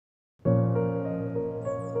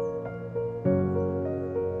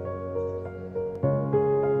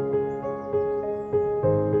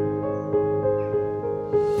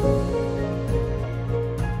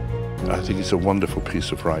I think it's a wonderful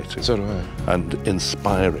piece of writing. So do I. And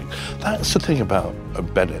inspiring. That's the thing about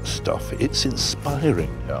Bennett stuff. It's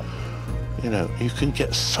inspiring. Yeah. You know, you can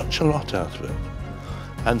get such a lot out of it.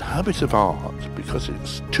 And Habit of Art, because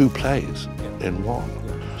it's 2 plays in one,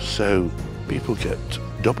 so people get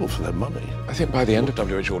double for their money. I think by the end of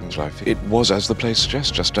WH Auden's life, it was, as the play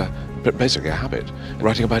suggests, just basically a habit,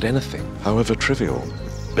 writing about anything, however trivial.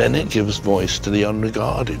 Bennett gives voice to the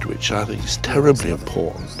unregarded, which I think is terribly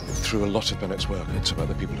important. Through a lot of Bennett's work, it's about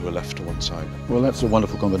the people who are left to one side. Well, that's a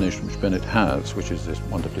wonderful combination which Bennett has, which is this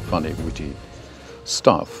wonderfully funny, witty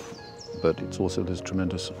stuff, but it's also this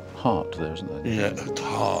tremendous heart there, isn't there? Yeah,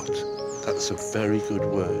 heart. That's a very good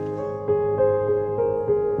word.